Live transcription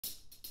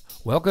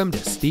Welcome to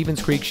Stevens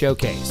Creek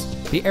Showcase,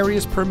 the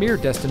area's premier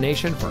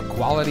destination for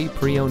quality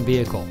pre-owned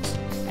vehicles.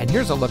 And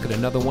here's a look at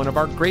another one of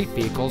our great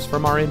vehicles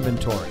from our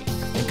inventory.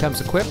 It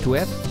comes equipped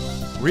with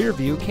rear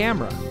view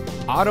camera,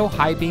 auto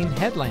high beam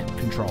headlamp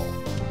control,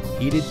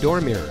 heated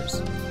door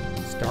mirrors,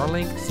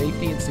 Starlink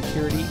safety and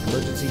security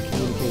emergency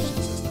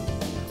communication system,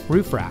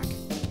 roof rack,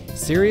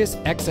 Sirius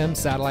XM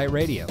satellite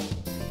radio,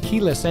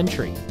 keyless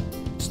entry,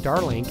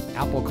 Starlink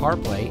Apple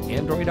CarPlay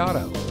Android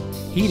Auto,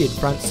 heated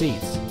front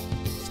seats,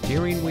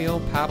 steering wheel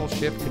paddle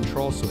shift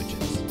control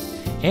switches,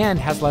 and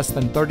has less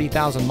than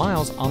 30,000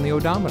 miles on the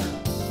odometer.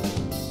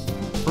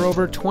 For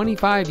over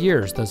 25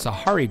 years, the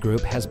Zahari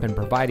Group has been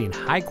providing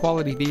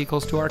high-quality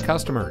vehicles to our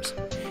customers.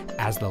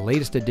 As the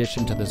latest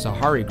addition to the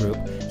Zahari Group,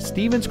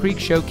 Stevens Creek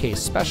Showcase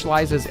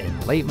specializes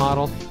in late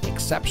model,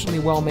 exceptionally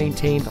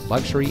well-maintained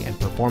luxury and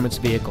performance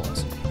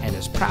vehicles, and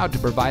is proud to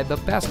provide the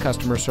best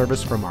customer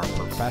service from our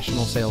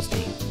professional sales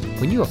team.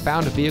 When you have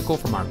found a vehicle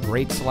from our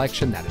great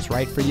selection that is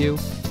right for you,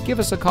 give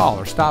us a call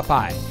or stop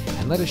by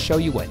and let us show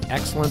you what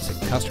excellence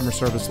in customer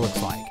service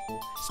looks like.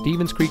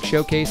 Stevens Creek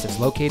Showcase is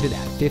located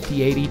at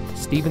 5080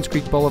 Stevens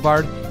Creek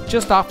Boulevard,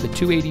 just off the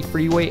 280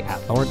 freeway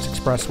at Lawrence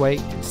Expressway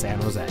in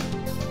San Jose.